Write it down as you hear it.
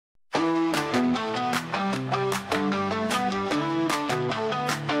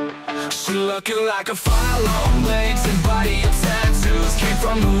She looking like a fire, long legs and body of tattoos. Came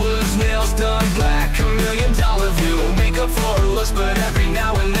from the woods, nails done black, $1,000,000 view. Makeup for her looks, but every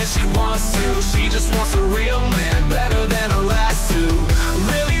now and then she wants to. She just wants a real man, better than her last two.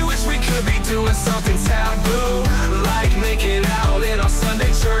 Really wish we could be doing something taboo, like making out in our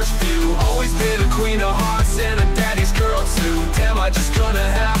Sunday church view. Always been a queen of hearts and a daddy's girl too. Damn, I just gonna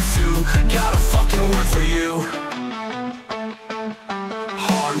have to. Got a fucking word for you.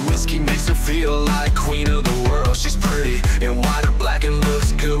 Hard whiskey makes her feel like queen of the world. She's pretty in white or black and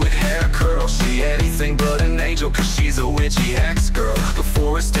looks good with hair curls. She anything but an angel, cause she's a witchy hex girl. The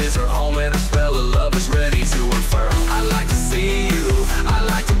forest is her home and a spell of love is ready to unfurl. I like to see you, I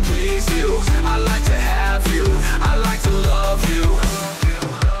like to please you, I like to have you, I like to love you.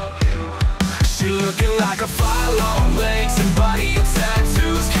 She looking like a fire, long legs and body of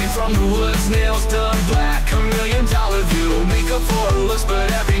tattoos. Came from the woods, nails done black, $1,000,000 view. Makeup for her looks, but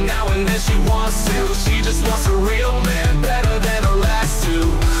every now and then she wants to. She just wants a real man, better than her last two.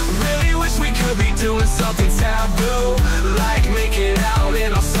 Really wish we could be doing something taboo, like making out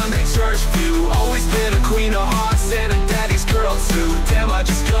in our Sunday church view. Always been a queen of hearts and a daddy's girl too. Damn, I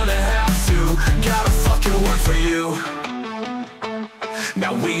just gonna have to. Got a fucking word for you.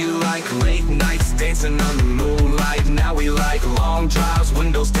 Now we like late nights dancing on the moonlight. Now we like long drives,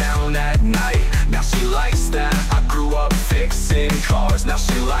 windows down at night. Now she likes that. I grew up fixing cars. Now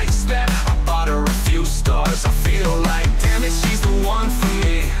she likes that. I bought her a few stars. I feel like, damn it, she's the one for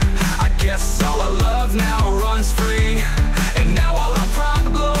me. I guess all our love now runs free, and now all our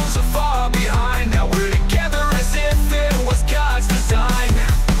problems are far behind. Now we're together as if it was God's design.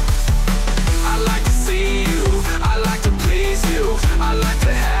 I like to see you, I like to please you, I like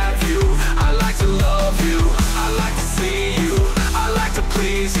to have you, I like to love you. I like to see you, I like to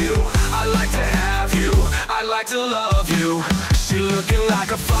please you, I like to have you, I like to love you. She looking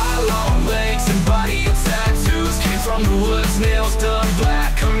like a fire, long legs and body of tattoos. Came from the woods, nails done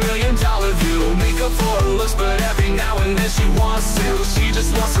black, $1,000,000 view. Makeup for her looks, but every now and then she wants to. She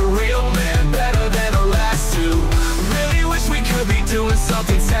just wants a real man, better than her last two. Really wish we could be doing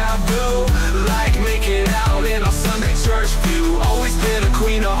something taboo, like making out in our Sunday church view. Always been a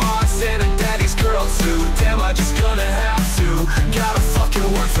queen of hearts and a daddy's girl too. Damn, I just gonna have to. Got a fucking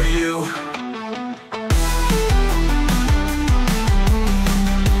word for you.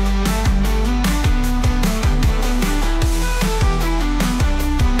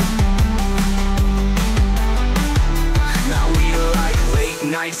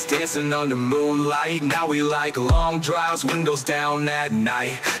 Nights dancing under moonlight. Now we like long drives, windows down at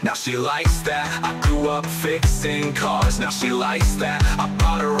night. Now she likes that. I grew up fixing cars. Now she likes that. I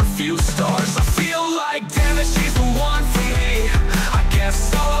bought her a few stars. I feel like, damn it, she's the one for me. I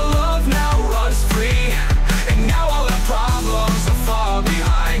guess all